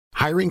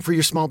Hiring for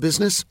your small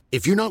business?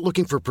 If you're not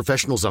looking for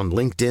professionals on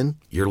LinkedIn,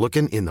 you're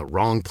looking in the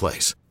wrong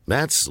place.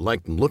 That's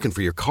like looking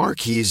for your car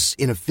keys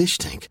in a fish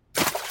tank.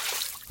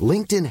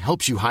 LinkedIn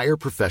helps you hire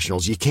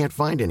professionals you can't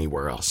find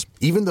anywhere else,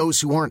 even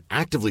those who aren't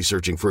actively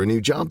searching for a new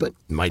job but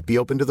might be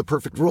open to the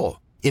perfect role.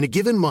 In a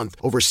given month,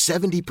 over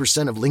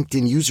 70% of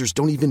LinkedIn users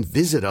don't even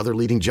visit other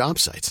leading job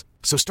sites.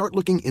 So start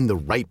looking in the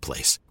right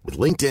place. With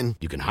LinkedIn,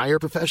 you can hire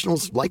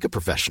professionals like a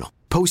professional.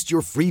 Post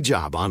your free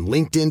job on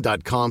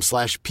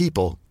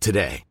linkedin.com/people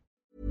today.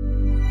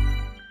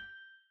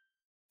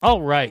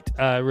 All right.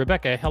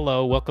 Rebecca,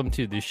 hello. Welcome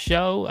to the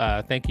show.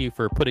 Thank you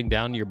for putting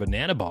down your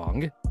banana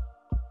bong.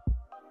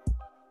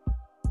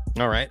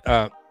 All right.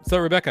 So,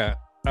 Rebecca,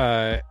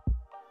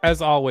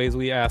 as always,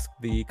 we ask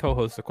the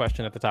co-host a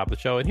question at the top of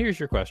the show. And here's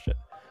your question.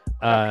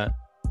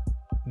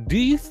 Do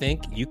you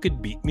think you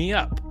could beat me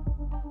up?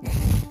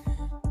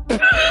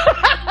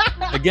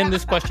 Again,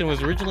 this question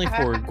was originally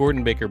for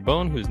Gordon Baker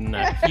Bone, who's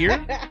not here,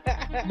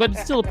 but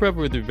it's still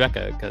appropriate with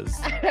Rebecca because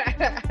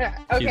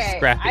she's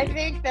scrappy. I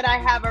think that I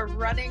have a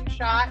running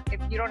shot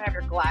if you don't have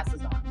your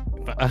glasses on.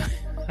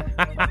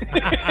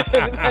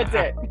 That's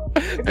it.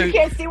 If you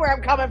can't see where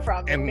I'm coming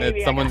from, and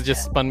maybe someone's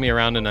just spun me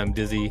around and I'm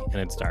dizzy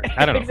and it's dark.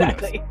 I don't know.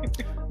 Exactly.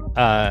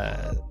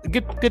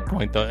 Good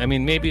point though. I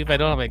mean, maybe if I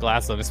don't have my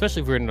glasses on,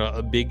 especially if we're in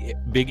a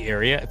big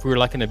area, if we were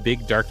like in a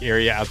big dark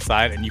area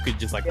outside and you could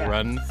just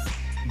run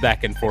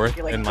back and forth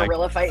You, and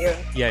gorilla fight you.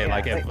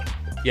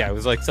 Yeah, it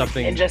was like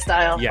something ninja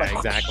style. Yeah,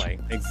 exactly.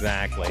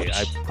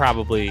 I'm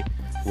probably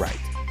right.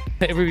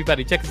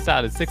 Everybody, check us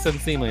out at Six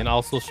Unseemly on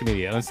all social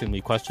media,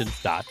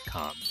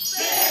 unseemlyquestions.com.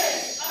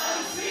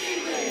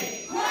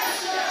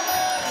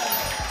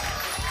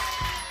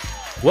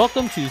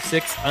 Welcome to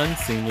Six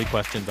Unseemly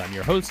Questions. I'm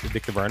your host,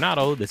 Victor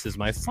Varnado. This is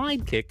my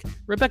sidekick,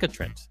 Rebecca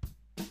Trent.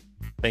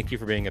 Thank you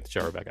for being at the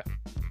show, Rebecca.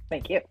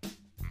 Thank you.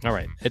 All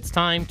right, it's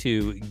time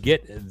to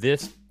get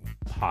this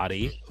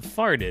potty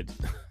farted.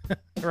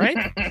 Right?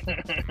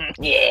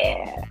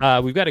 Yeah.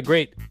 We've got a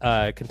great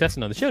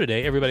contestant on the show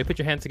today. Everybody put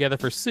your hands together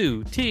for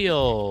Sue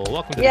Teal.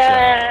 Welcome to the show.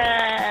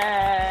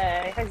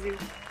 Yay! Hi, Sue.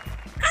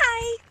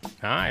 Hi.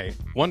 Hi.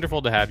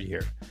 Wonderful to have you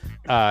here.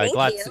 Thank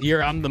Glad you.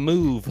 You're on the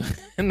move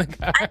in the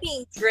car. I'm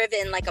being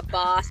driven like a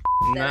boss.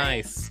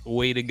 Nice.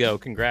 Way to go.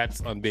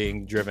 Congrats on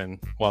being driven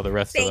while the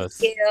rest of us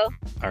Thank you.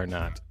 are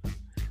not.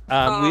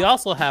 We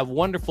also have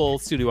wonderful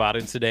studio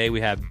audience today. We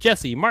have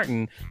Jesse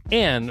Martin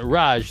and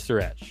Raj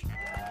Suresh.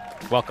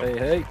 Welcome.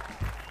 Hey.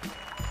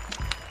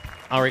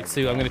 All right,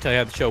 Sue, I'm going to tell you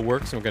how the show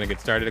works, and we're going to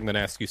get started. I'm going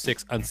to ask you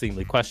 6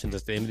 unseemly questions.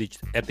 At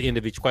the end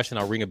of each question,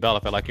 I'll ring a bell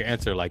if I like your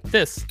answer like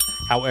this.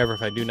 However,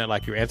 if I do not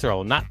like your answer, I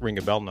will not ring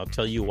a bell, and I'll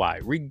tell you why.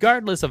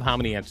 Regardless of how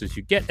many answers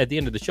you get, at the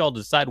end of the show, I'll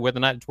decide whether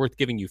or not it's worth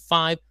giving you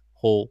 $5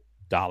 whole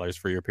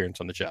for your appearance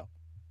on the show.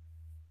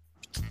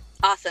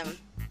 Awesome.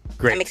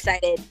 Great. I'm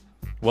excited.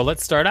 Well,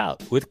 let's start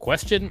out with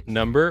question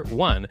number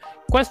 1.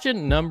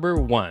 Question number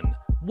 1.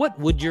 What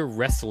would your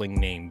wrestling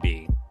name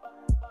be?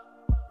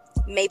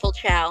 Maple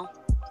Chow.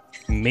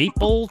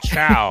 Maple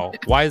Chow.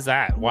 Why is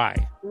that? Why?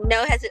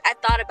 No hesitation. I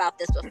thought about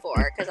this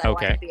before because I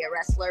wanted to be a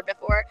wrestler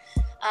before.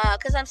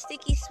 Because I'm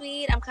sticky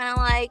sweet. I'm kind of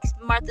like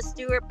Martha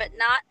Stewart, but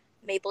not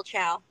Maple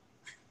Chow.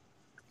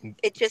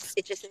 It just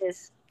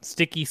is.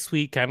 Sticky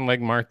sweet, kind of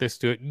like Martha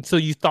Stewart. So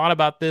you thought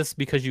about this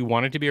because you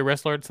wanted to be a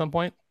wrestler at some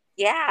point?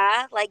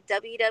 Yeah, like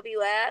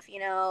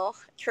WWF,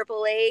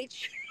 Triple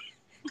H.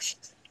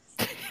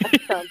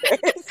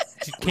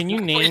 Can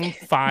you name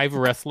 5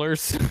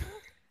 wrestlers?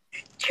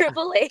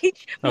 Triple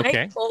H,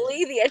 Okay. Mike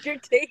Foley, The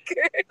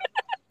Undertaker.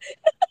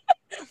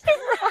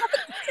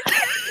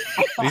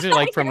 These are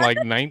like from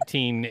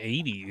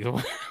 1980. So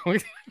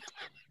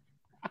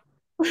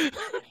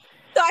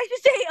I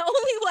should say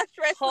only watch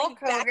wrestling. Hulk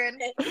Hogan.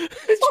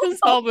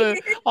 Just all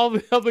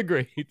the other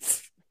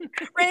greats.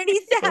 Randy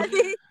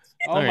Savage.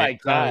 Oh All my right,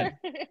 God.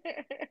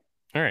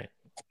 All right.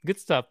 Good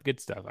stuff.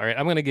 All right.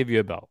 I'm going to give you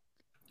a bell.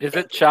 Is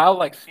it Chow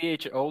like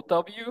CHOW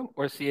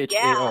or CHAO?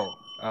 Yeah.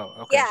 Oh,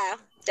 okay. Yeah,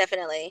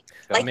 definitely.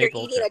 So Like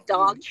Maple you're eating Chow. a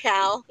dog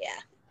chow. Yeah.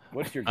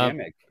 What's your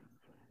gimmick?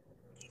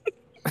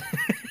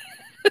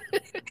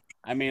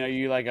 I mean, are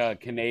you like a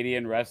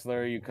Canadian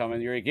wrestler? You come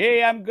in, you're like,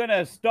 hey, I'm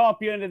gonna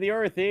stomp you into the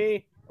earth, eh?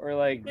 Or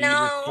like, do you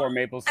just pour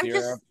maple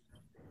syrup?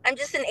 I'm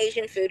just an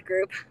Asian food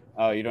group.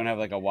 Oh, you don't have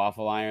like a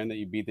waffle iron that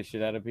you beat the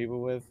shit out of people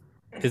with?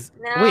 No,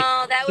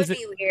 that would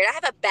be weird. I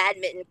have a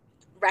badminton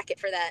racket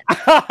for that.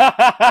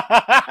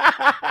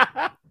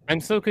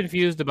 I'm so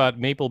confused about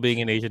maple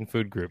being an Asian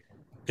food group.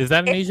 Is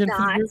that an Asian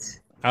food group?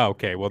 Oh,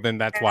 okay. Well, then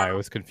that's why I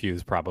was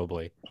confused,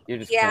 probably. You're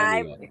just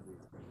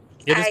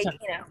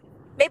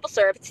maple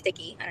syrup, it's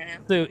sticky. I don't know.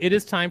 So it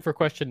is time for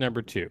question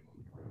number 2.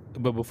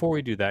 But before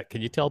we do that,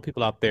 can you tell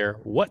people out there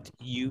what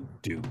you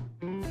do?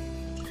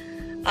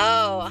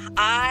 Oh,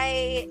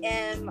 I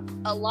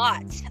am a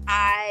lot.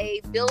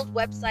 I build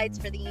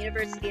websites for the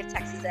University of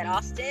Texas at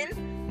Austin.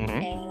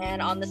 Mm-hmm.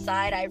 And on the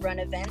side, I run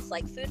events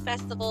like food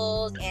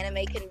festivals,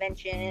 anime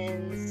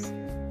conventions,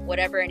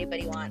 whatever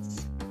anybody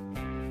wants.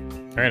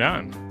 Right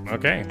on.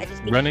 Okay. I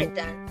just get shit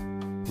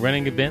done.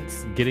 Running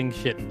events, getting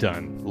shit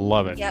done.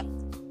 Love it. Yep.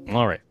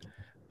 All right.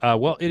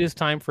 Well, it is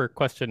time for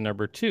question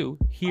number 2.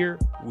 Here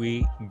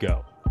we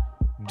go.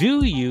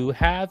 Do you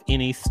have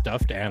any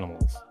stuffed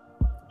animals?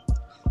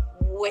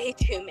 Way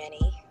too many.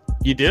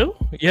 You do?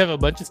 You have a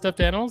bunch of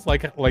stuffed animals?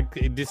 Like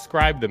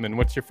describe them, and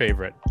what's your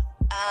favorite?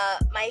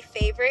 My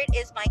favorite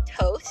is my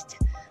toast.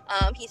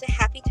 He's a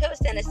happy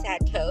toast and a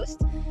sad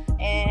toast.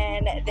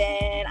 And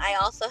then I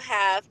also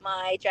have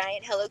my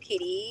giant Hello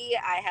Kitty.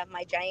 I have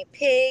my giant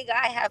pig.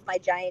 I have my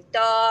giant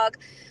dog.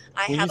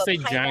 When you say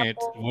giant,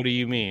 what do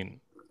you mean?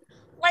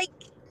 Like,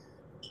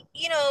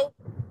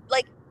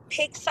 like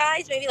pig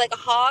size, maybe like a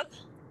hog.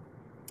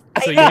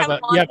 So you have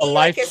a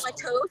life. Here's my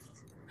toast.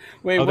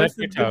 Wait, what's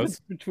the difference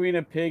between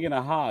a pig and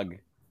a hog?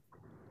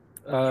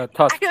 Tusk. I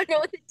don't know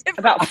what the difference.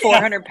 About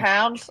 400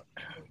 pounds.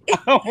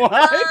 What?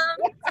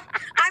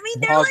 I mean,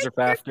 they're like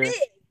they're big.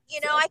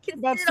 I can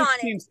about sit on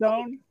 16 it.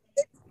 stone.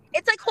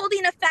 It's like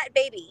holding a fat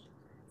baby.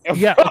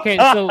 Yeah. Okay.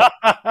 So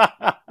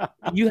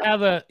you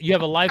have a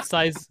life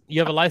size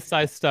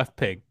stuffed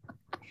pig.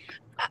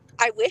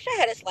 I wish I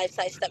had a life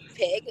size stuffed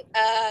pig.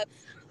 I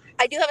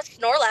do have a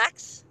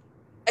Snorlax,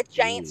 a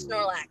giant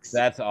Snorlax.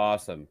 That's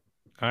awesome.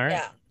 All right.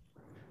 Yeah.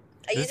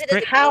 I use it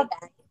as a How?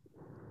 bag.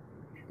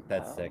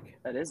 That's sick.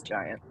 That is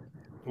giant.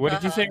 What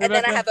did you say, And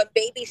Rebecca? then I have a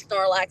baby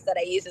Snorlax that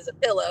I use as a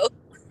pillow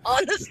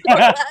on the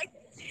Snorlax.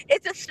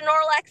 It's a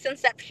Snorlax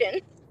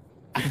inception.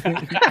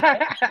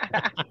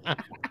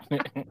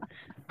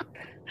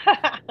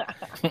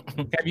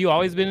 Have you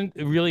always been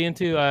really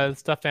into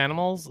stuffed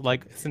animals,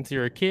 like since you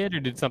were a kid, or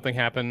did something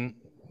happen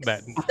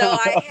that? So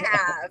I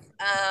have.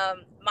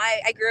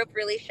 I grew up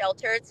really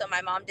sheltered, so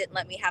my mom didn't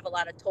let me have a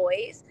lot of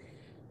toys.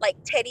 Like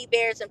teddy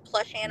bears and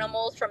plush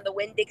animals from the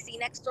Winn-Dixie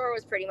next door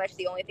was pretty much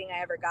the only thing I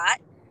ever got.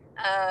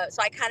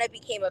 So I kind of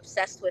became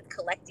obsessed with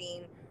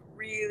collecting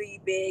really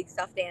big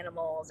stuffed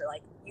animals or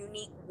like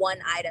unique one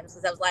items,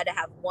 because I was allowed to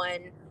have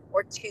 1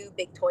 or 2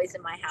 big toys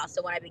in my house.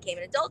 So when I became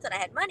an adult and I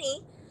had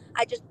money,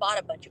 I just bought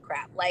a bunch of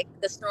crap. Like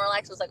the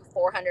Snorlax was like a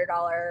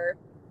 $400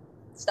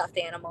 stuffed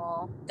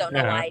animal. Don't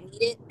know why I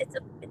need it. It's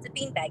a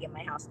beanbag in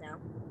my house now.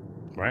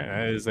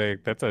 Right,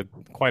 that's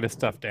quite a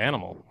stuffed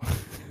animal.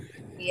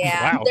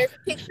 Yeah, Wow. There's a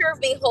picture of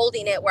me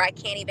holding it where I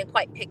can't even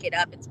quite pick it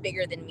up. It's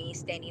bigger than me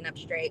standing up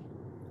straight.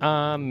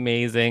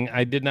 Amazing.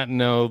 I did not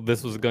know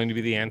this was going to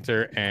be the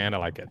answer, and I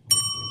like it.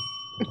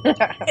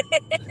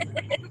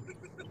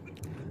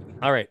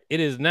 All right. It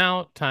is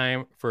now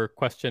time for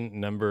question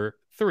number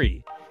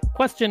 3.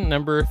 Question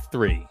number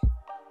 3.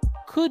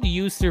 Could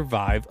you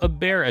survive a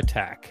bear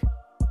attack?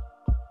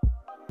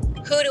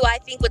 Who do I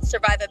think would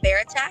survive a bear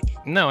attack?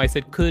 No, I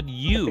said, could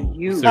you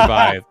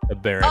survive a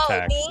bear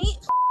attack? Oh, me?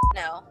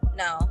 No.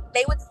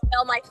 They would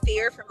smell my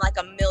fear from like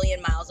a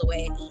million miles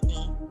away and eat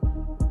me.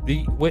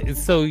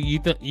 So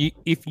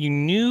if you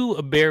knew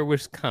a bear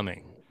was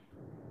coming,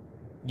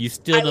 you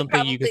still don't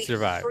think you could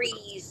survive?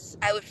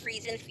 I would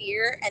freeze in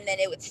fear, and then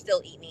it would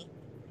still eat me.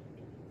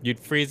 You'd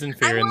freeze in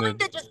fear, I'm willing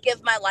to just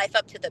give my life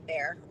up to the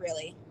bear.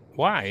 Really?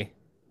 Why?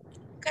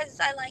 Because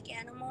I like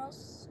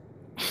animals.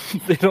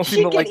 They don't She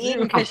seem to can like eat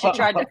you. because she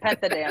tried to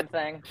pet the damn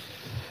thing.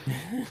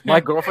 My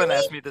girlfriend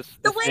asked me this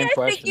The way same I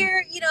question.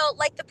 figure,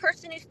 like the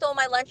person who stole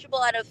my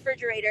Lunchable out of the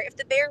refrigerator, if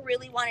the bear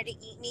really wanted to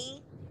eat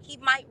me, he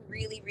might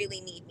really,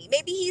 really need me.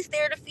 Maybe he's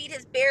there to feed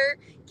his bear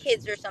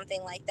kids or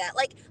something like that.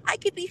 Like, I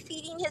could be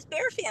feeding his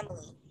bear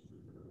family.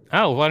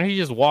 Oh, why don't you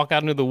just walk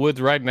out into the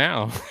woods right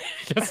now?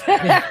 just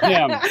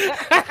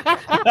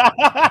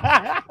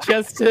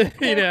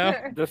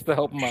to, just to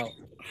help him out.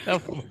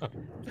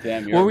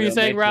 Damn, what were you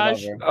saying,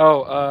 Raj?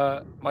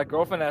 My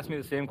girlfriend asked me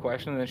the same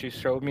question, and then she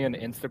showed me an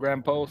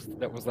Instagram post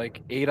that was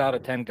like 8 out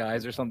of 10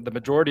 guys or something. The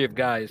majority of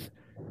guys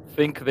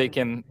think they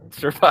can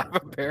survive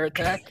a bear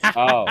attack.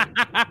 Oh.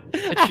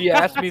 And she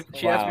asked me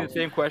the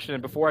same question,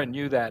 and before I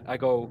knew that, I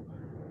go,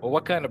 well,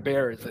 what kind of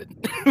bear is it?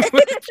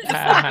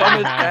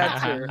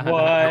 Answer.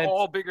 What? They're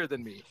all bigger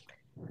than me.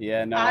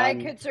 Yeah, no. I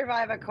could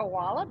survive a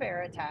koala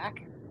bear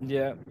attack.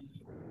 Yeah,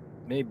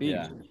 maybe.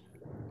 Yeah.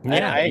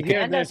 Yeah, I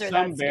hear Pandas there's are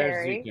some that bears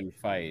scary. you can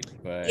fight,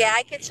 but Yeah,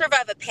 I could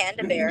survive a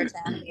panda bear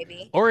attack,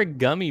 maybe. or a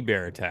gummy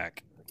bear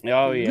attack.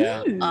 oh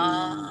yeah,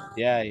 Uh,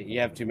 yeah. You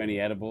have too many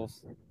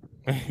edibles.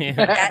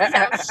 that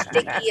sounds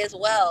sticky as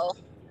well.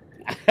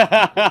 All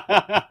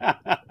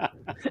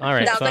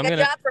right, Sounds so like a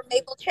job for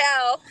Maple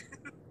Chow.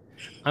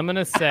 I'm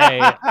gonna say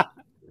the top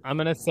Belle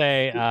one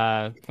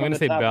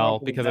for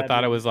the because I bad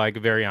thought it news. was like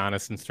very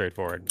honest and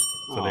straightforward.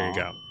 So there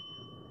you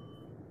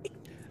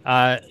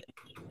Aw. go.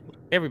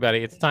 Everybody,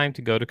 it's time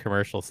to go to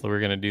commercial, so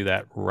we're gonna do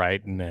that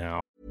right now.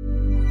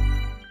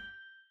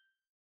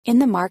 In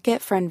the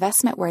market for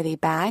investment-worthy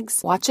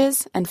bags,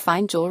 watches, and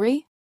fine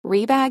jewelry,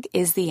 Rebag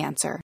is the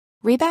answer.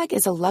 Rebag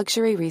is a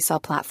luxury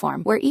resale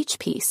platform where each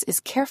piece is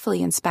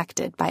carefully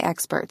inspected by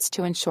experts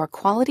to ensure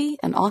quality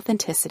and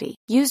authenticity.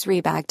 Use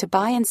Rebag to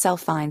buy and sell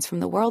finds from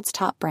the world's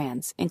top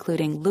brands,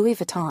 including Louis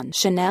Vuitton,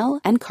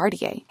 Chanel, and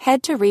Cartier.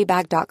 Head to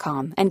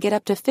Rebag.com and get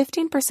up to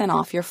 15%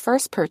 off your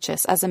first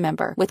purchase as a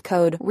member with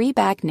code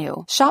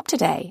REBAGNEW. Shop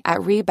today at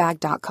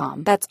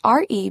Rebag.com. That's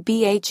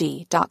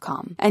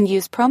REBAG.com. And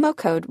use promo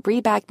code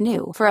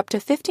REBAGNEW for up to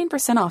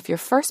 15% off your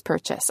first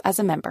purchase as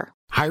a member.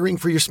 Hiring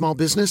for your small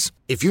business?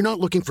 If you're not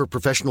looking for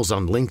professionals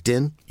on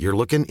LinkedIn, you're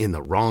looking in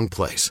the wrong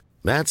place.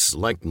 That's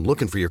like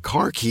looking for your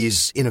car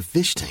keys in a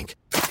fish tank.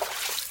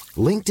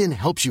 LinkedIn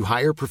helps you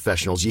hire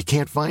professionals you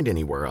can't find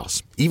anywhere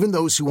else, even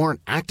those who aren't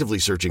actively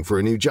searching for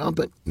a new job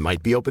but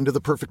might be open to the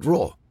perfect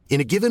role.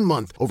 In a given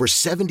month, over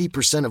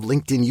 70% of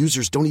LinkedIn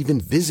users don't even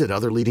visit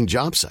other leading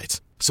job sites.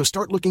 So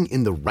start looking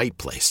in the right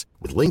place.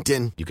 With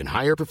LinkedIn, you can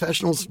hire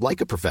professionals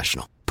like a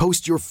professional.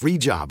 Post your free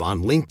job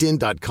on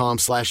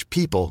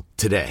linkedin.com/people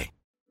today.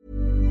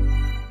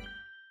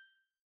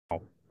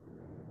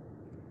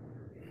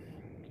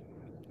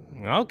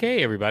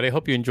 Okay, everybody. I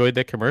hope you enjoyed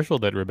that commercial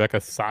that Rebecca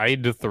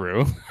sighed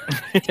through.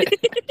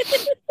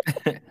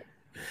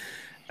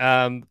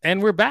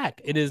 And we're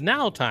back. It is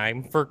now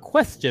time for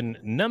question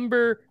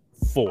number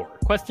 4.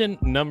 Question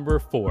number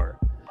 4.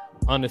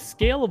 On a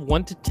scale of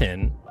 1 to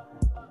 10,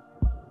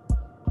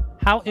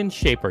 how in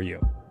shape are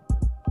you?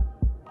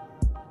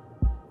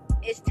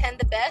 Is 10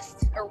 the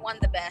best or 1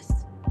 the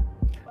best?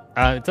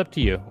 It's up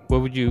to you. What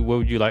would you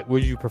like? What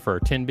would you prefer?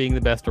 10 being the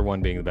best or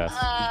 1 being the best?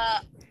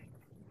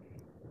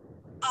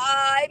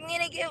 I'm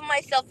gonna give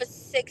myself a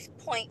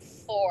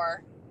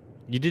 6.4.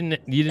 You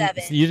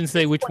didn't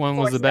say which one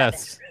was the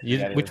best.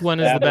 Which one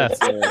is the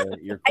best? I guess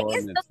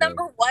the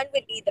number 1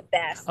 would be the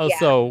best. Oh, yeah.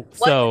 so would be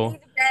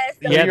the best,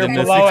 yeah, you're then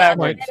below the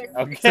average.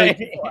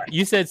 Okay. So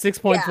you said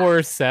 6.4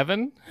 or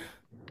 7?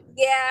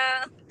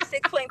 Yeah,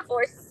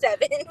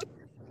 6.47.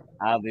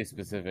 Oddly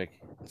specific.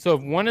 So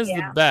if 1 is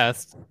the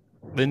best,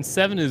 then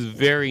 7 is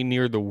very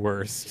near the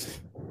worst.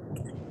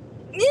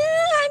 Yeah,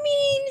 I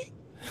mean.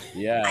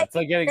 Yeah, it's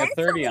like getting a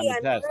 30 on the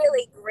test. I'm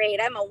really great.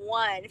 I'm a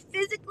 1.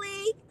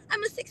 Physically,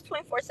 I'm a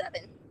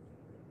 6.47.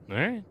 All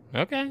right.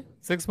 Okay.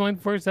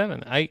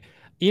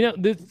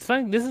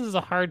 6.47. This is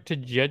a hard to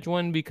judge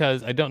one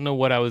because I don't know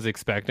what I was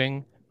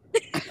expecting.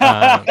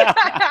 I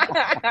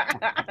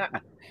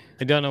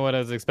don't know what I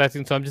was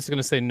expecting, so I'm just going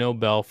to say no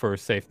bell for a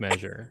safe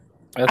measure.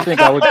 I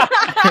think I would.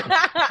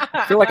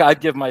 I feel like I'd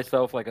give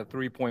myself like a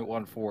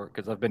 3.14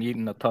 because I've been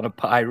eating a ton of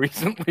pie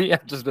recently.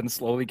 I've just been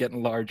slowly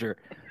getting larger.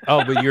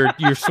 Oh, but you're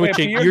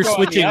switching. You're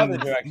switching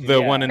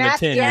the 1 and the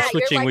 10. Yeah, you're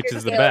switching like which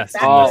is the scale best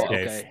in Oh, this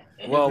case. okay.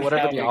 Well,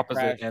 whatever the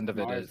opposite end of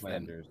it is,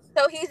 then.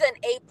 So he's an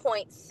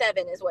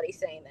 8.7 is what he's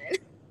saying then.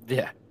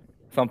 Yeah,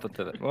 something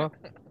to that. Well,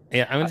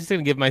 yeah, I'm just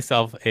gonna give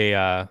myself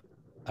a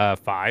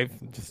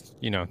 5, just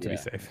to be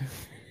safe.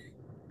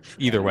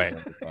 Either way.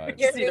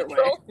 You're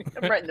neutral.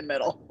 I'm right in the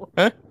middle.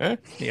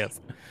 Yes.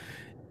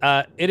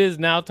 It is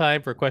now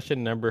time for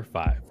question number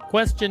 5.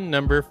 Question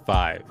number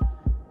 5.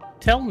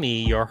 Tell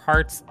me your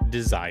heart's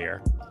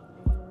desire.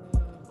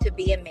 To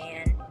be a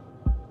man.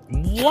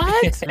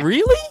 What?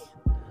 Really?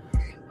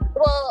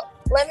 Well,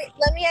 let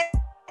me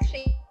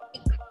actually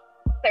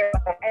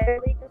clarify. I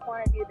really just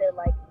want to do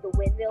the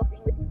windmill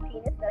thing with the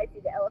penis that I see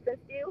the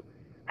elephants do.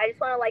 I just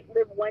want to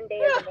live one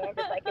day as a man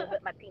just so I can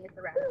whip my penis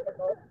around in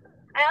circles.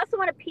 I also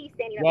want to pee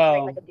standing up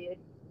straight like a dude.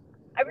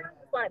 I really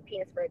just want a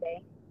penis for a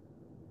day.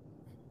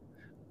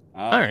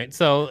 All right,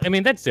 so I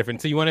mean that's different.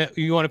 So you want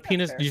a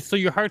penis. So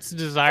your heart's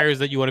desire is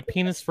that you want a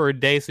penis for a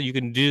day, so you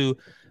can do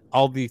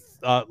all these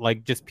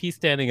just pee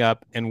standing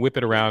up and whip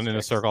it around in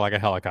a circle like a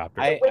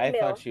helicopter. I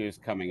thought she was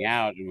coming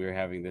out and we were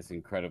having this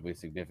incredibly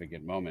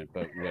significant moment,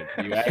 but what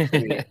you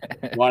actually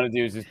want to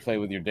do is just play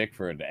with your dick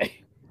for a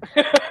day.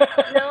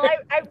 No,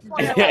 I just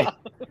want to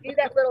do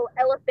that little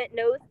elephant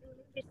nose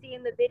you see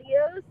in the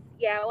videos.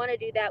 Yeah, I want to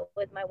do that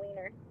with my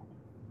wiener.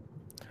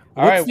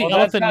 What's the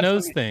elephant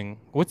nose thing?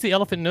 What's the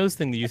elephant nose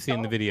thing that you see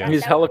in the video?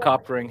 He's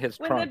helicoptering his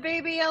trunk. When the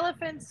baby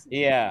elephants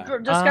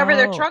discover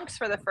their trunks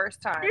for the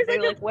first time, they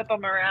whip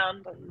them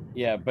around.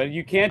 Yeah, but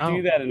you can't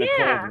do that in a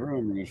cold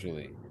room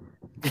usually.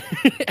 Do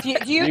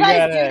you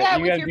guys do that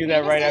with your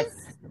penises? Right after,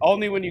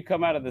 only when you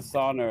come out of the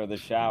sauna or the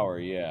shower,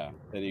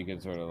 then you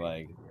can sort of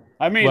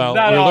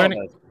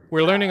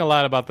we're learning a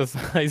lot about the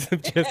size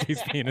of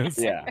Jesse's penis.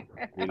 Yeah.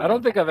 I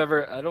don't think I've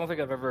ever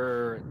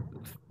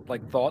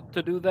thought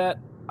to do that.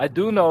 I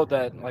do know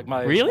that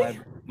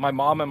my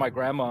mom and my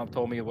grandma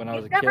told me when I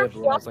was a kid.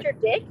 When I was your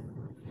dick?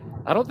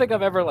 I don't think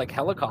I've ever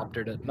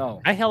helicoptered it.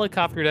 No. I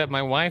helicoptered at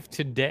my wife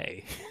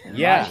today.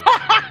 Yeah.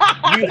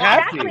 You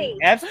have to.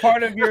 That's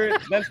part of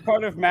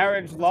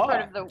marriage law.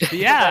 Part of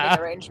the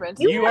arrangement.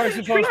 You are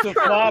supposed to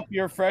flop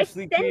your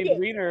freshly cleaned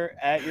wiener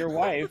at your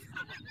wife.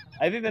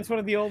 I think that's one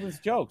of the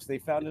oldest jokes. They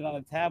found it on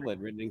a tablet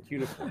written in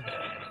cuneiform.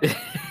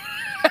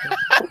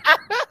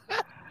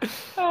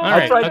 All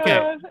right.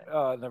 Okay.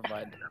 Oh, never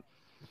mind.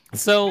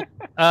 So,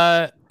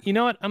 you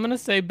know what? I'm gonna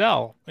say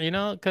Bell.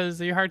 Because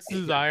your heart's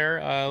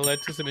desire led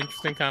to some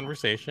interesting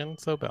conversation.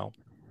 So Bell.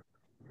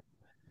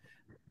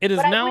 It is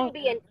now. I wouldn't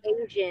be an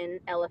Asian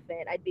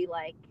elephant. I'd be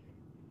like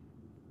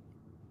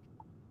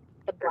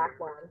the black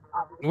one.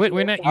 Wait,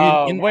 we're not.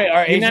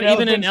 You're not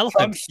even an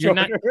elephant. You're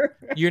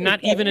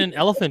not even an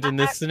elephant in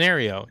this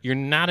scenario. You're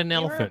not an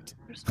elephant.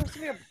 You're supposed to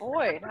be a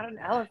boy, not an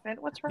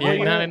elephant. What's wrong?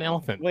 You're not an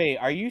elephant. Wait,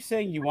 are you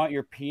saying you want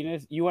your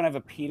penis? You want to have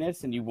a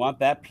penis, and you want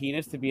that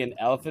penis to be an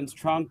elephant's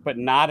trunk, but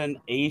not an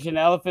Asian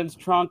elephant's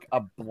trunk?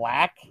 A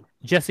black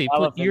Jesse,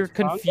 you're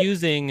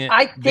confusing.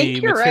 I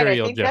think you're right. I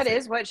think Jesse. that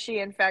is what she,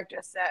 in fact,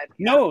 just said.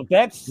 No,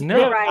 that's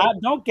no. Right.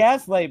 Don't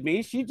gaslight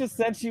me. She just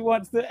said she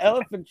wants the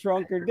elephant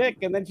trunk her dick,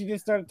 and then she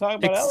just started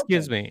talking about.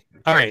 Excuse me.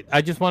 All right,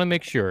 I just want to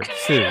make sure,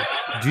 Sue.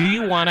 Do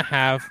you want to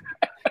have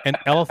an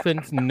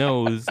elephant's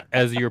nose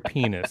as your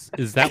penis?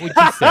 Is that what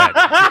you said?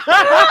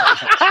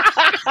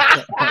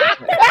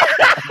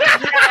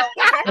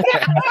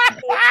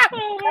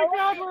 Oh my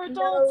God, we're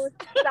adults.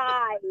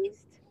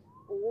 Nose-sized,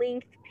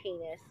 linked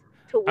penis.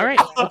 All right.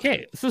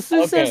 Okay. So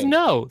Sue says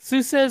no.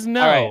 Sue says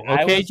no.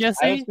 Right. Okay,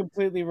 Jesse. I was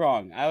completely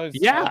wrong. I was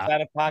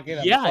out of pocket.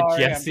 I'm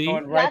sorry. Jesse.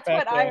 That's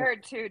what I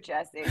heard too,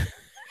 Jesse.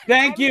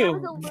 Thank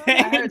you.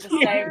 Thank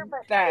you. It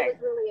was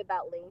really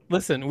about link.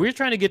 Listen, we're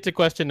trying to get to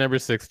question number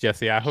 6,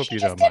 Jesse. I hope you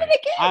don't mind.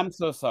 I'm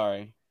so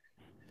sorry.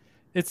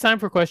 It's time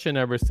for question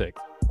number 6.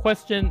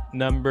 Question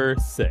number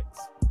 6.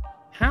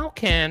 How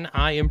can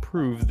I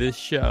improve this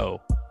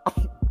show?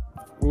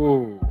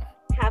 Ooh.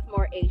 Have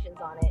more Asians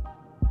on it.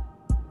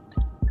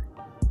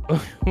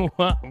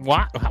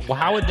 What?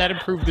 How would that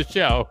improve the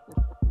show?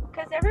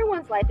 Because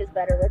everyone's life is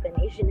better with an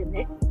Asian in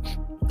it.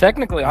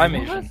 Technically, I'm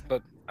Asian,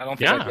 but I don't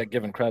think I get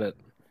given credit.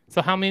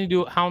 So how many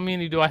do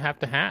I have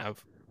to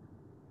have?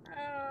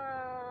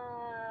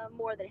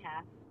 More than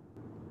half.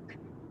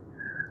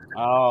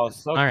 Oh,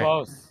 so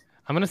close.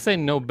 I'm gonna say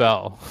no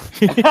bell.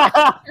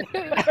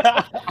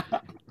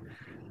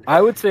 I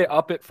would say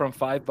up it from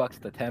 $5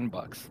 to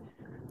 $10.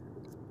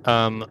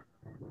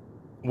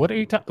 What are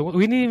you talking?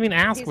 We didn't even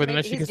ask whether or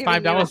not she gets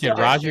 $5 yet,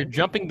 Raj. You're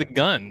jumping the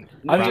gun.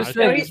 I'm just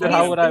saying. He's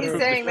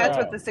saying that's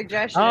what the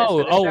suggestion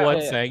is.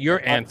 What's saying?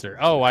 Your answer.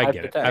 Oh, I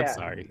get it. I'm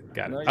sorry.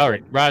 Got it. All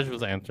right. Raj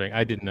was answering.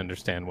 I didn't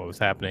understand what was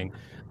happening.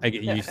 I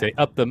get you say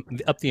up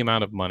the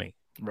amount of money.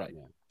 Right.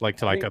 Like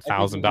to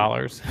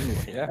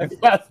 $1,000. Yeah.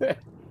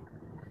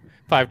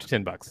 $5 to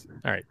 $10.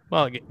 All right.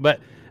 Well,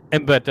 but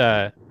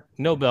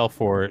no bell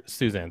for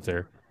Sue's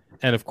answer.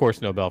 And of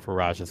course, no bell for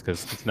Raj's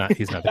because he's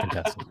not the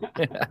contestant.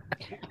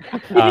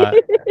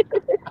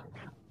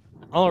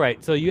 All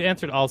right, so you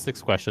answered all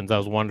 6 questions. That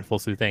was wonderful,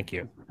 Sue. Thank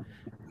you.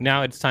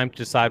 Now it's time to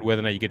decide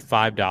whether or not you get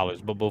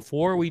 $5. But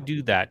before we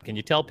do that, can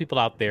you tell people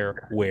out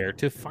there where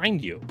to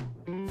find you?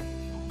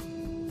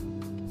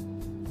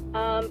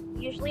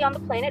 Usually on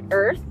the planet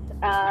Earth,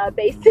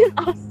 based in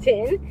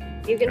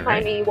Austin. You can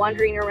find me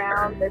wandering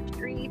around the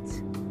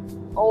streets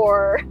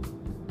or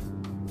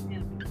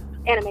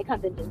anime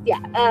conventions. Yeah.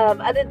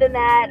 Other than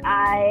that,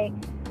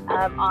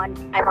 I'm on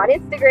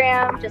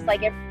Instagram, just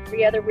like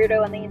every other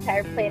weirdo on the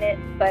entire planet.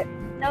 But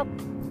nope.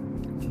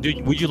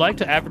 Would you like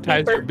to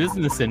advertise your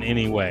business in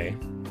any way?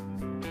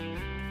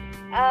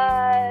 Can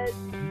I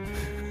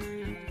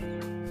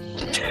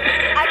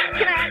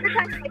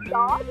advertise my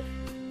dog?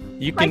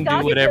 You can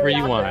do whatever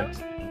you want.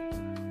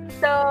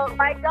 So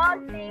my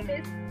dog's name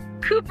is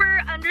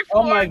Cooper _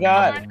 Oh my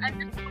God.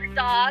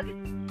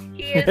 _dog.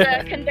 He is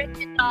a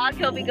convention dog.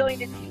 He'll be going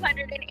to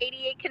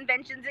 288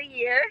 conventions a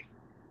year.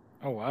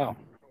 Oh, wow.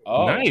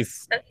 Oh,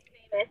 nice. So he's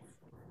famous.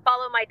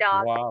 Follow my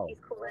dog. Wow. He's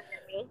cooler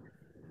than me.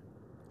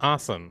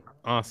 Awesome.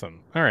 All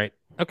right.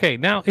 Okay,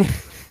 now...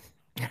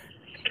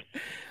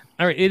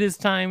 All right, it is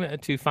time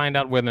to find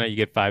out whether or not you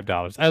get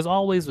 $5. As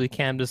always, we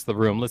canvass the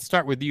room. Let's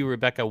start with you,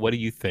 Rebecca. What do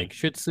you think?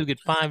 Should Sue get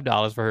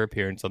 $5 for her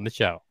appearance on the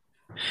show?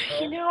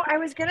 I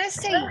was going to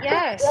say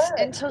yes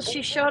until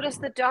she showed us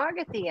the dog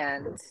at the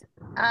end.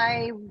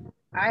 I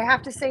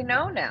have to say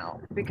no now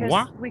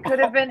because we could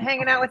have been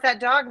hanging out with that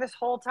dog this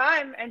whole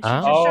time and she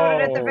just showed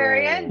it at the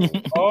very end.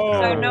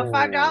 So no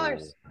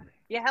 $5.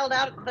 You held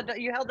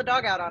the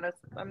dog out on us.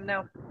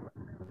 No.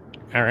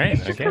 All right.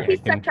 It's just because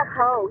he's such a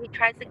hoe. He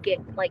tries to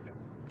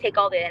take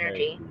all the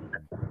energy.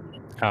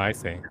 Oh, I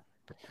see.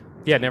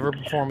 Yeah, never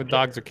perform with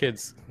dogs or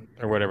kids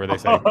or whatever they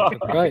say.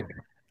 Right.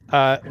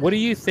 What do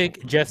you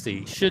think,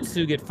 Jesse? Should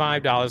Sue get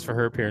 $5 for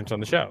her appearance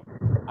on the show?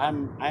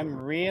 I'm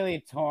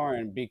really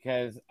torn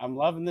because I'm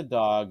loving the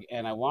dog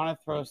and I want to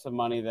throw some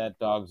money that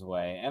dog's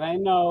way. And I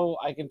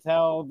can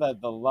tell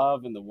that the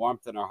love and the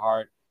warmth in her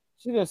heart,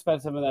 she's going to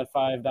spend some of that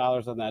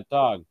 $5 on that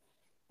dog.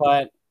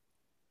 But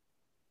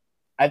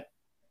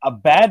a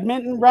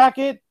badminton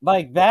racket?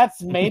 Like,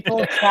 that's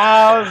Maple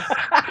Chow's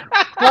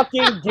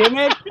fucking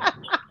gimmick?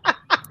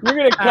 You're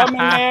going to come in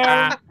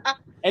there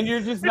and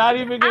you're just not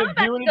even going to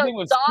do anything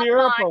with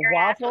syrup or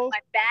waffles?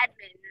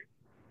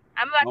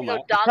 I'm about to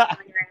go dog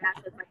on your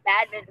ass with my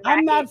badminton racket.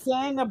 I'm not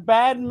saying a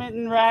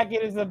badminton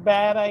racket is a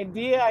bad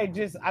idea.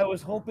 I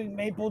was hoping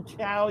Maple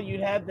Chow,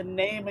 you'd have the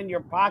name in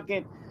your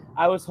pocket.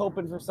 I was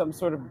hoping for some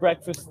sort of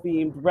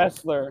breakfast-themed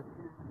wrestler.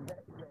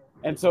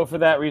 And so for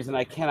that reason,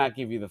 I cannot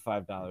give you the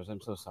 $5. I'm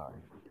so sorry.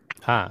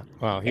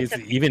 Well, he's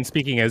even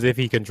speaking as if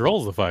he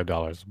controls the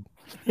 $5.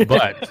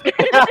 But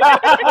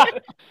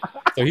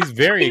so he's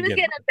very. He was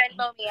going to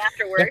Venmo me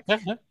afterwards.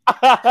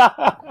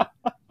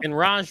 And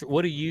Raj,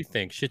 what do you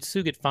think? Should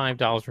Sue get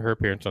 $5 for her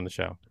appearance on the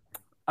show?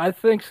 I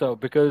think so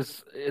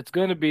because it's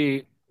going to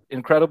be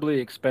incredibly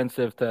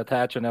expensive to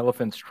attach an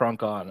elephant's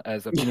trunk on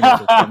as a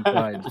penis of some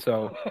kind.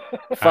 So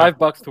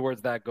 $5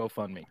 towards that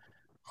GoFundMe.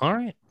 All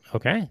right.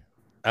 Okay.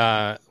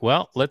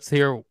 Well, let's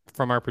hear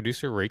from our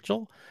producer,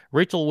 Rachel.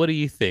 Rachel, what do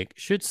you think?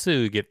 Should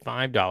Sue get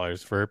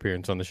 $5 for her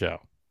appearance on the show?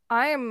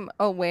 I am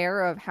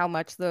aware of how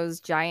much those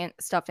giant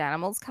stuffed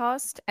animals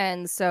cost.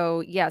 And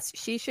so, yes,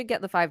 she should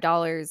get the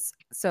 $5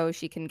 so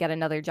she can get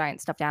another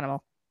giant stuffed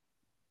animal.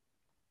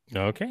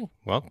 Okay.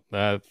 Well,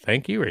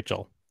 thank you,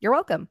 Rachel. You're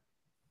welcome.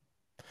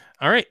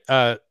 All right.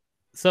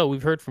 So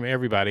we've heard from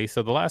everybody.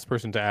 So the last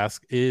person to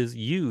ask is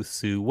you,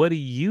 Sue. What do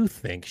you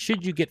think?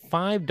 Should you get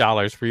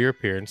 $5 for your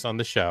appearance on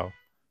the show?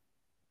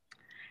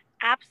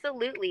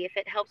 Absolutely. If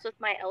it helps with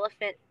my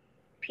elephant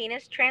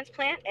penis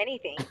transplant,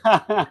 anything.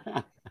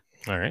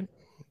 All right.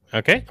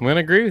 Okay. I'm going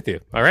to agree with you.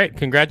 All right.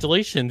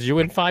 Congratulations. You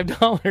win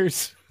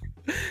 $5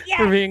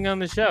 for being on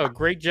the show.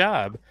 Great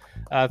job.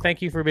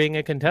 Thank you for being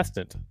a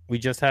contestant. We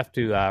just have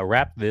to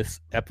wrap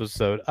this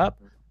episode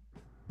up.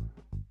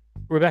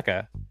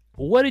 Rebecca,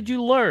 what did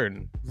you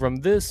learn from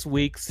this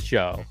week's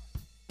show?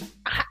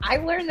 I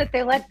learned that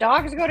they let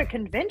dogs go to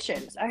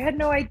conventions. I had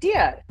no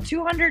idea.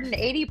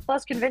 280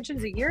 plus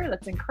conventions a year?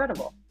 That's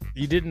incredible.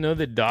 You didn't know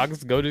that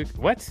dogs go to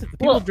what?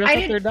 People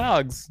dress up their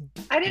dogs.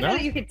 I didn't know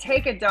that you could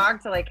take a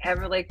dog to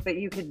that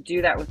you could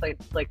do that with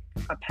like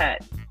a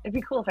pet. It'd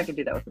be cool if I could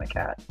do that with my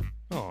cat.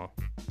 Oh.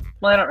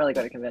 Well, I don't really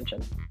go to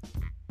conventions.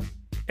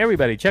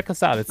 Everybody, check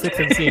us out at Six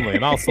Unseemly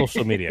and all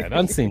social media at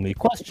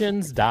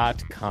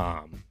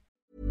unseemlyquestions.com.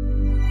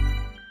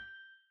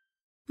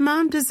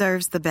 Mom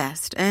deserves the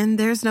best, and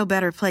there's no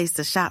better place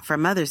to shop for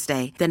Mother's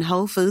Day than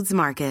Whole Foods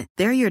Market.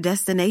 They're your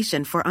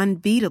destination for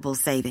unbeatable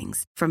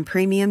savings, from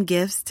premium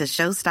gifts to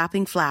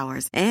show-stopping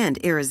flowers and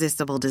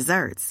irresistible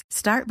desserts.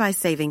 Start by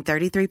saving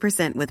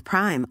 33% with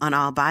Prime on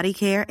all body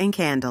care and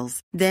candles.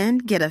 Then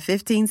get a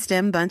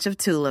 15-stem bunch of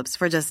tulips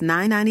for just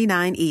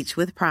 $9.99 each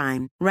with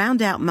Prime.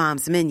 Round out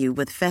Mom's menu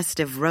with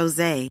festive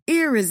rosé,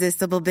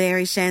 irresistible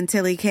berry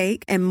chantilly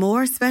cake, and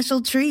more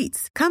special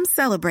treats. Come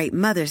celebrate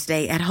Mother's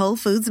Day at Whole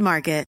Foods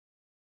Market.